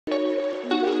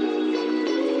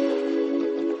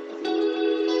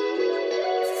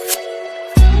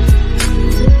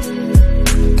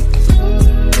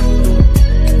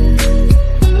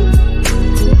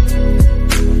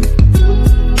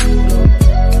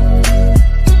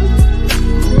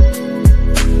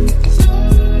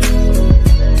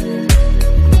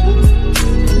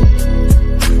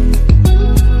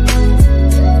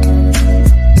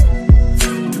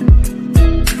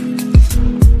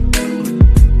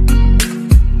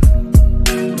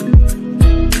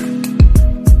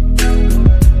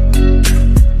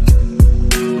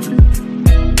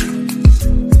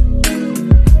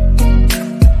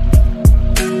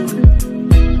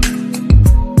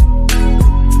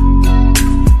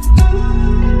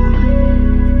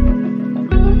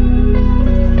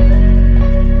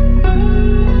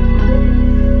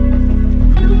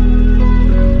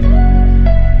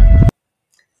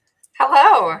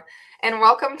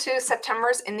Welcome to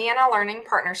September's Indiana Learning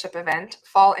Partnership event,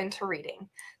 Fall into Reading.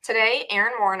 Today,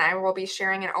 Erin Morgan and I will be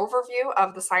sharing an overview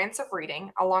of the science of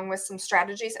reading, along with some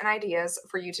strategies and ideas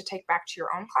for you to take back to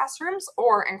your own classrooms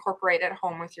or incorporate at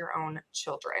home with your own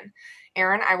children.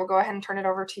 Erin, I will go ahead and turn it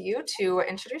over to you to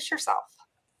introduce yourself.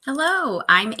 Hello,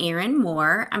 I'm Erin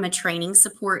Moore. I'm a training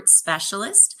support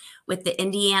specialist with the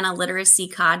Indiana Literacy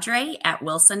Cadre at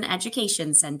Wilson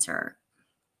Education Center.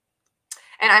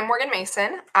 And I'm Morgan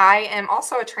Mason. I am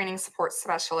also a training support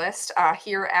specialist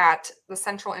here at the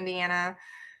Central Indiana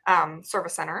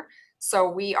Service Center. So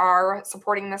we are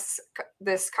supporting this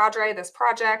cadre, this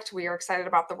project. We are excited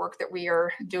about the work that we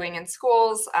are doing in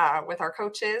schools with our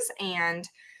coaches. And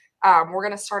we're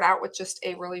going to start out with just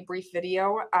a really brief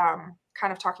video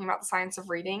kind of talking about the science of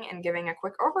reading and giving a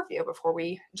quick overview before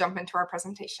we jump into our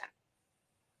presentation.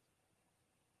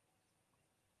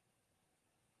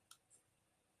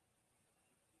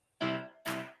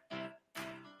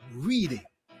 Reading.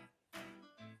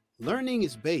 Learning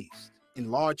is based,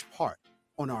 in large part,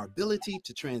 on our ability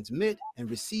to transmit and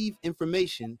receive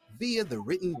information via the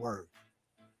written word.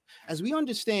 As we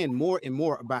understand more and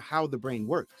more about how the brain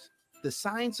works, the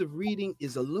science of reading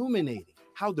is illuminating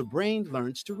how the brain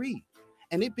learns to read.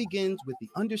 And it begins with the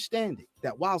understanding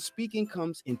that while speaking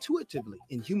comes intuitively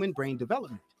in human brain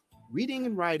development, reading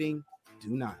and writing do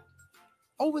not.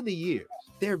 Over the years,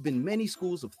 there have been many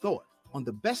schools of thought on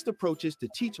the best approaches to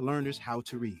teach learners how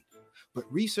to read.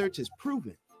 But research has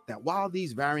proven that while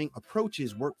these varying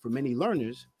approaches work for many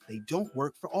learners, they don't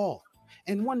work for all.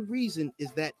 And one reason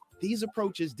is that these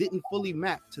approaches didn't fully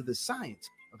map to the science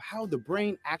of how the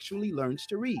brain actually learns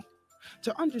to read.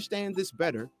 To understand this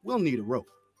better, we'll need a rope.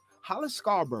 Hollis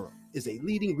Scarborough is a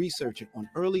leading researcher on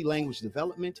early language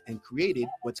development and created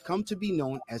what's come to be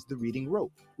known as the reading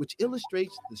rope, which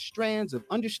illustrates the strands of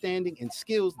understanding and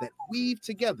skills that weave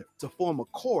together to form a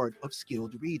cord of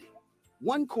skilled reading.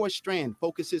 One core strand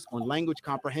focuses on language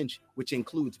comprehension, which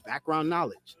includes background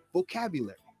knowledge,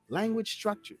 vocabulary, language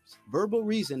structures, verbal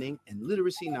reasoning, and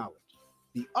literacy knowledge.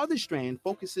 The other strand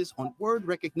focuses on word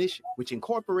recognition, which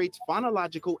incorporates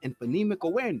phonological and phonemic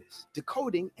awareness,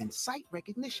 decoding, and sight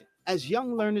recognition. As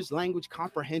young learners' language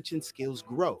comprehension skills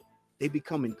grow, they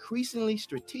become increasingly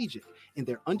strategic in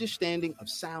their understanding of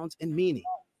sounds and meaning.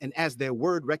 And as their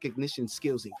word recognition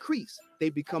skills increase, they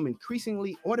become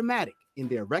increasingly automatic in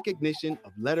their recognition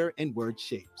of letter and word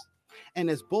shapes. And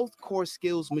as both core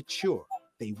skills mature,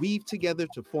 they weave together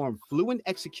to form fluent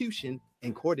execution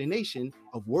and coordination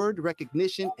of word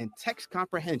recognition and text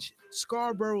comprehension.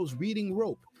 Scarborough's reading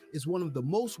rope is one of the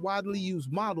most widely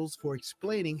used models for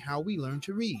explaining how we learn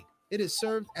to read. It has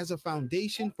served as a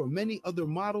foundation for many other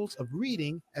models of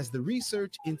reading as the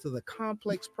research into the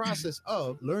complex process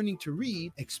of learning to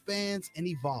read expands and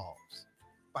evolves.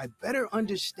 By better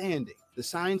understanding the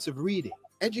science of reading,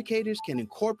 educators can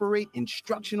incorporate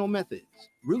instructional methods,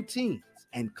 routines,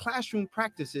 and classroom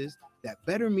practices that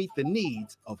better meet the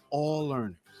needs of all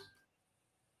learners.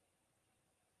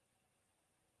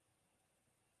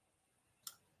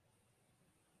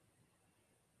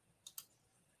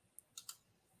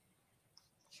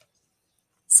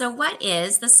 So what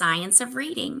is the science of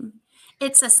reading?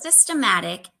 It's a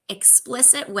systematic,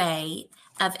 explicit way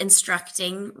of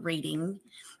instructing reading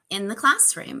in the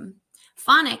classroom.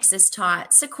 Phonics is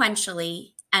taught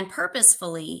sequentially and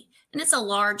purposefully, and it's a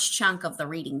large chunk of the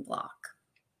reading block.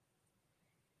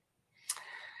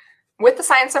 With the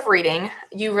science of reading,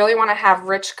 you really want to have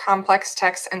rich, complex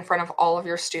text in front of all of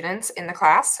your students in the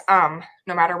class,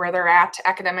 no matter where they're at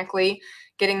academically.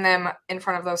 Getting them in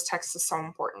front of those texts is so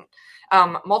important.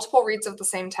 Multiple reads of the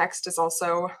same text is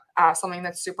also something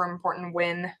that's super important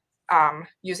when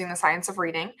using the science of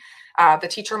reading. The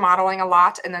teacher modeling a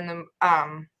lot, and then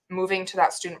the moving to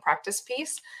that student practice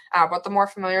piece. But the more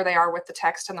familiar they are with the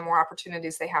text and the more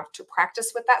opportunities they have to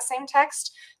practice with that same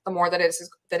text, the more that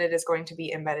it is going to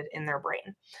be embedded in their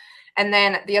brain. And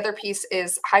then the other piece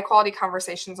is high quality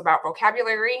conversations about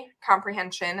vocabulary,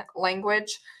 comprehension,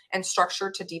 language, and structure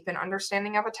to deepen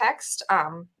understanding of a text.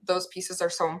 Those pieces are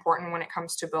so important when it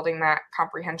comes to building that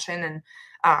comprehension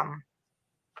and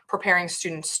preparing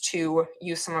students to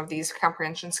use some of these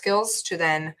comprehension skills to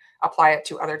then apply it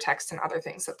to other texts and other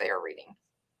things that they are reading.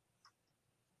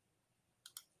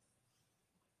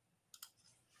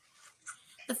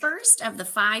 The first of the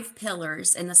 5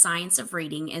 pillars in the science of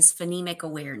reading is phonemic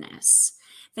awareness.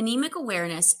 Phonemic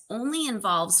awareness only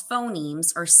involves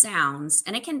phonemes or sounds,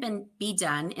 and it can be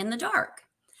done in the dark.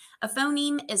 A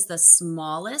phoneme is the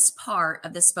smallest part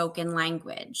of the spoken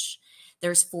language.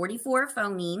 There's 44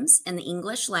 phonemes in the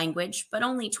English language, but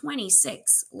only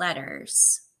 26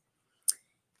 letters.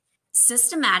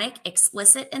 Systematic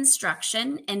explicit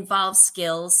instruction involves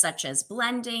skills such as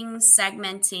blending,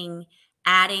 segmenting,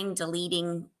 adding,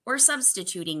 deleting, or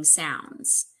substituting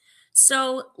sounds.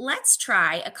 So let's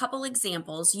try a couple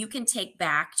examples you can take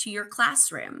back to your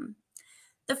classroom.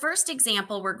 The first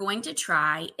example we're going to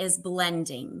try is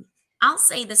blending. I'll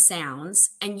say the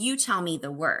sounds and you tell me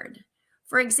the word.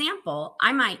 For example,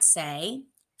 I might say,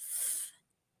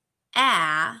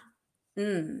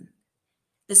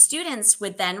 The students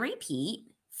would then repeat,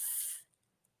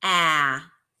 and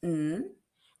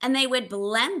they would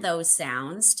blend those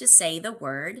sounds to say the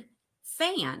word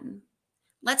fan.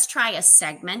 Let's try a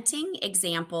segmenting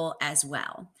example as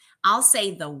well. I'll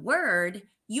say the word,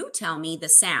 you tell me the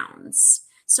sounds.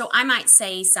 So I might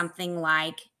say something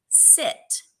like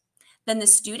sit. Then the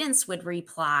students would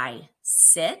reply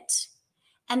sit,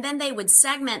 and then they would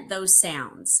segment those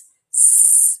sounds.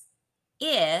 S,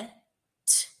 I,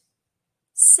 t,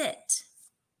 sit.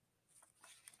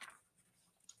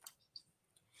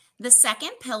 The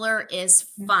second pillar is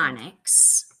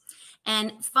phonics.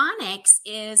 And phonics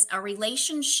is a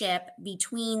relationship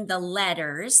between the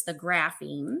letters, the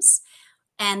graphemes,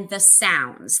 and the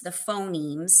sounds, the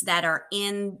phonemes that are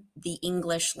in the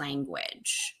English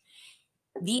language.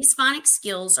 These phonics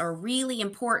skills are really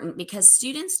important because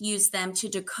students use them to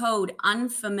decode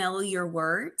unfamiliar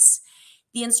words.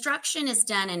 The instruction is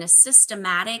done in a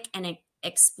systematic and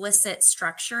explicit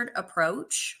structured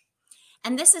approach.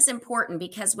 And this is important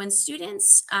because when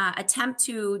students attempt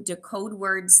to decode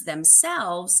words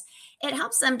themselves, it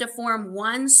helps them to form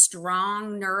one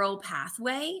strong neural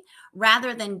pathway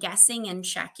rather than guessing and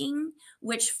checking,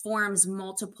 which forms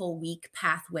multiple weak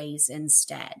pathways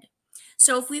instead.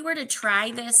 So if we were to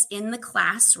try this in the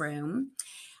classroom,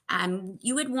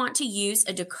 you would want to use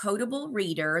a decodable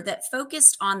reader that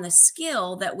focused on the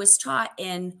skill that was taught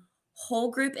in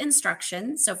whole group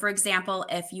instruction. So for example,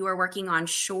 if you are working on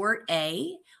short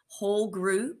A, whole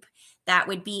group, that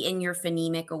would be in your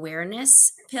phonemic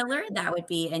awareness pillar. That would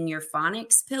be in your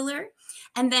phonics pillar.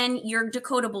 And then your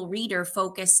decodable reader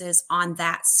focuses on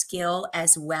that skill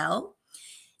as well.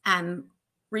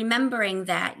 Remembering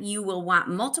that you will want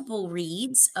multiple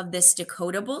reads of this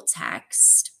decodable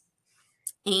text.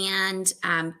 And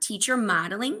teacher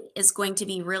modeling is going to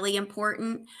be really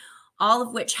important, all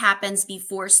of which happens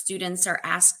before students are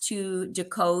asked to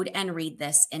decode and read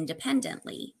this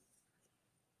independently.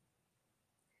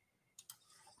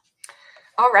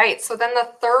 All right, so then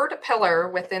the third pillar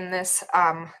within this,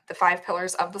 the 5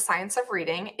 pillars of the science of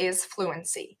reading is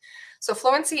fluency. So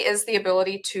fluency is the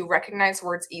ability to recognize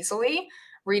words easily,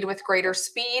 read with greater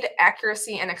speed,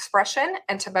 accuracy, and expression,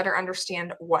 and to better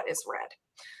understand what is read.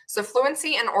 So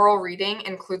fluency in oral reading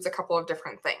includes a couple of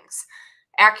different things.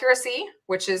 Accuracy,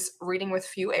 which is reading with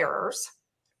few errors.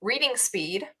 Reading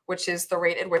speed, which is the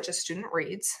rate at which a student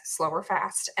reads, slow or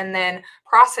fast. And then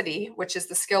prosody, which is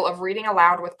the skill of reading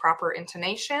aloud with proper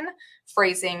intonation,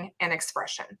 phrasing, and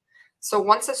expression. So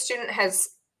once a student has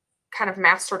kind of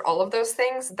mastered all of those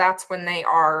things, that's when they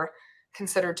are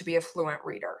considered to be a fluent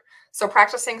reader. So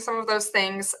practicing some of those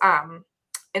things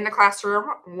in the classroom,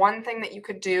 one thing that you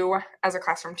could do as a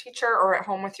classroom teacher or at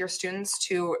home with your students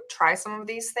to try some of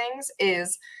these things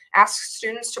is ask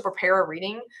students to prepare a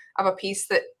reading of a piece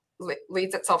that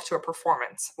leads itself to a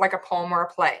performance, like a poem or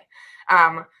a play.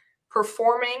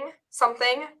 Performing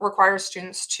something requires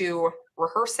students to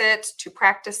rehearse it, to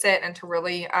practice it, and to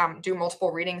really do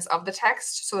multiple readings of the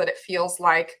text so that it feels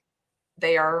like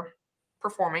they are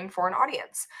performing for an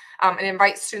audience. It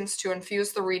invites students to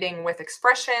infuse the reading with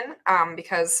expression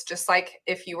because just like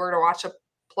if you were to watch a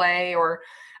play or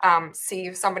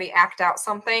see somebody act out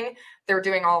something, they're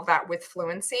doing all of that with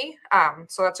fluency.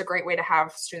 So that's a great way to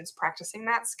have students practicing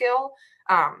that skill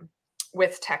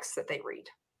with text that they read.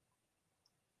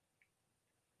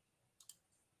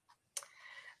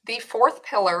 The fourth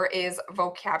pillar is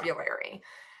vocabulary.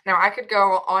 Now, I could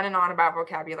go on and on about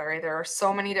vocabulary. There are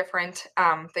so many different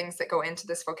things that go into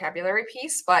this vocabulary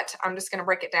piece, but I'm just going to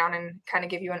break it down and kind of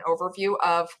give you an overview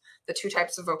of the 2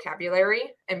 types of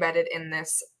vocabulary embedded in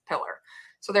this pillar.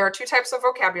 So there are 2 types of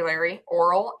vocabulary,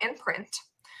 oral and print.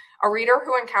 A reader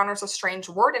who encounters a strange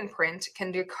word in print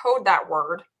can decode that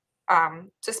word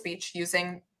to speech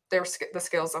using the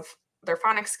skills of their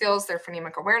phonics skills, their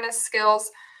phonemic awareness skills.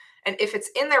 And if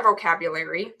it's in their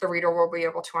vocabulary, the reader will be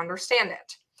able to understand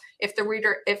it. If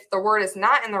the word is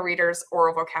not in the reader's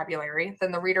oral vocabulary,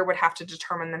 then the reader would have to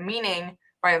determine the meaning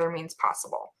by other means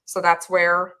possible. So that's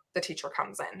where the teacher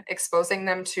comes in, exposing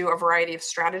them to a variety of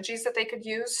strategies that they could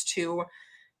use to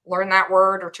learn that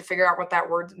word or to figure out what that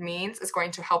word means is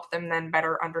going to help them then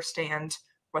better understand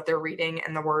what they're reading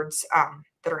and the words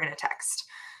that are in a text.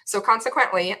 So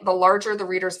consequently, the larger the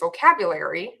reader's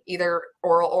vocabulary, either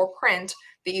oral or print,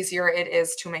 the easier it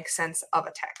is to make sense of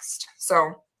a text.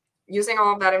 So using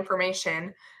all of that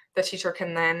information, the teacher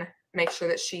can then make sure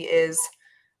that she is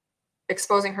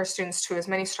exposing her students to as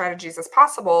many strategies as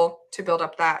possible to build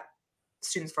up that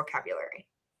student's vocabulary.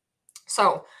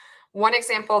 So one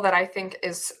example that I think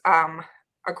is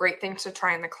a great thing to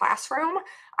try in the classroom,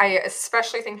 I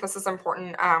especially think this is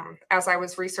important as I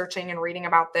was researching and reading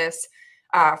about this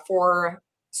for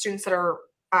students that are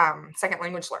second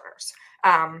language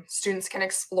learners. Students can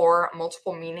explore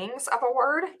multiple meanings of a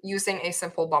word using a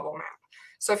simple bubble map.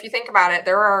 So if you think about it,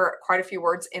 there are quite a few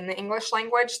words in the English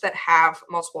language that have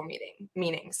multiple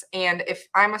meanings. And if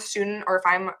I'm a student or if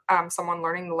I'm someone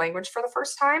learning the language for the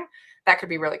first time, that could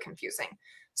be really confusing.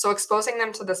 So exposing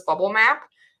them to this bubble map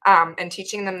and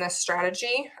teaching them this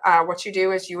strategy, what you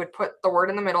do is you would put the word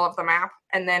in the middle of the map,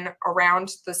 and then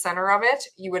around the center of it,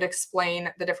 you would explain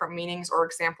the different meanings or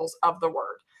examples of the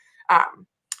word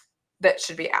that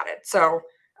should be added. So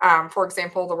for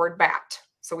example, the word bat.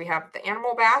 So we have the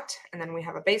animal bat, and then we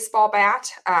have a baseball bat.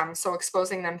 So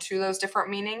exposing them to those different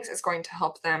meanings is going to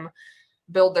help them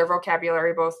build their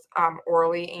vocabulary both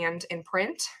orally and in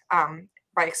print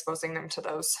by exposing them to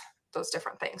those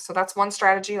different things. So that's one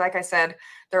strategy. Like I said,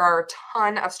 there are a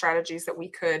ton of strategies that we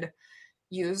could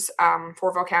use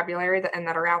for vocabulary and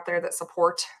that are out there that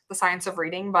support the science of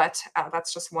reading, but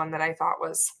that's just one that I thought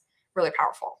was really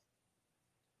powerful.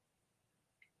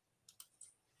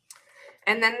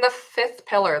 And then the fifth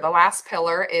pillar, the last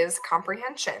pillar, is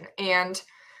comprehension. And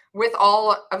with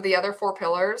all of the other four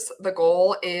pillars, the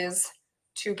goal is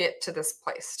to get to this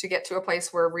place, to get to a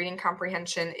place where reading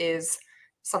comprehension is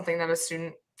something that a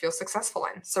student feels successful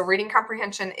in. So reading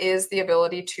comprehension is the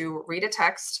ability to read a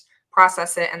text,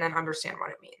 process it, and then understand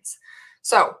what it means.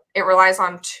 So it relies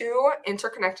on two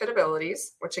interconnected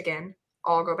abilities, which again,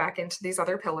 all go back into these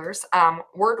other pillars.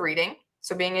 Word reading,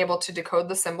 so being able to decode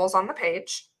the symbols on the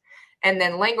page, and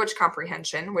then language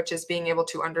comprehension, which is being able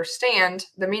to understand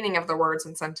the meaning of the words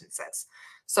and sentences.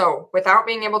 So without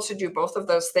being able to do both of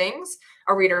those things,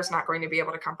 a reader is not going to be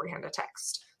able to comprehend a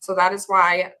text. So that is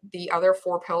why the other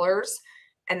four pillars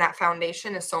and that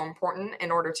foundation is so important in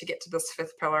order to get to this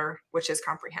fifth pillar, which is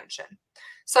comprehension.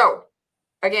 So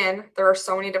again, there are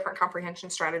so many different comprehension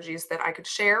strategies that I could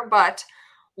share, but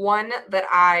one that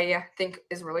I think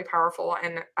is really powerful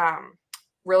and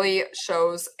really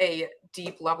shows a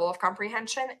deep level of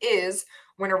comprehension is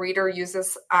when a reader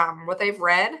uses what they've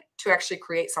read to actually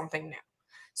create something new.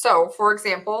 So for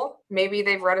example, maybe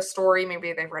they've read a story,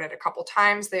 maybe they've read it a couple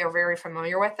times, they are very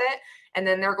familiar with it, and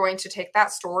then they're going to take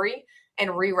that story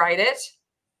and rewrite it,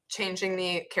 changing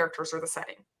the characters or the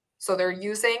setting. So they're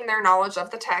using their knowledge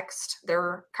of the text,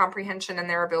 their comprehension, and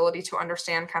their ability to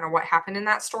understand kind of what happened in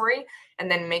that story, and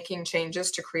then making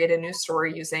changes to create a new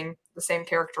story using the same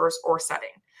characters or setting.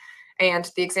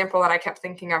 And the example that I kept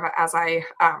thinking of as I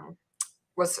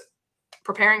was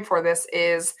preparing for this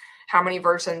is how many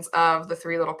versions of the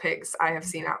Three Little Pigs I have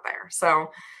seen out there. So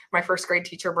my first grade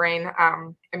teacher brain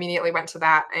immediately went to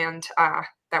that, and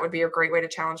that would be a great way to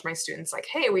challenge my students. Like,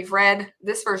 hey, we've read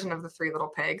this version of the Three Little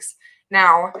Pigs.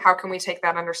 Now, how can we take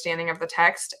that understanding of the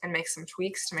text and make some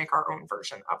tweaks to make our own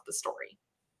version of the story?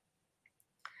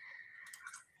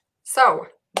 So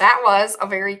that was a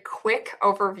very quick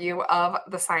overview of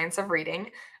the science of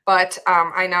reading, but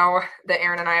I know that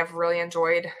Erin and I have really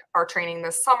enjoyed our training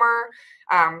this summer,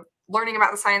 learning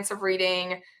about the science of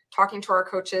reading, talking to our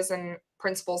coaches and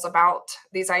principals about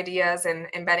these ideas and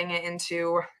embedding it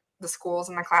into the schools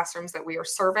and the classrooms that we are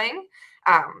serving.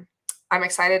 I'm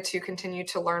excited to continue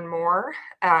to learn more.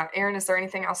 Erin, is there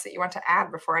anything else that you want to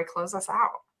add before I close us out?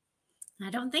 I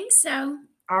don't think so.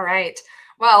 All right.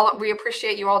 Well, we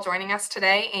appreciate you all joining us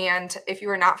today. And if you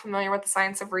are not familiar with the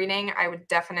science of reading, I would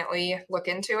definitely look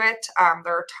into it.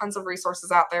 There are tons of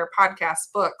resources out there,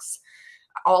 podcasts, books,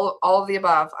 all of the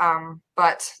above,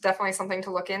 but definitely something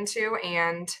to look into.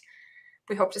 And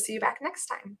we hope to see you back next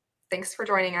time. Thanks for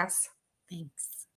joining us. Thanks.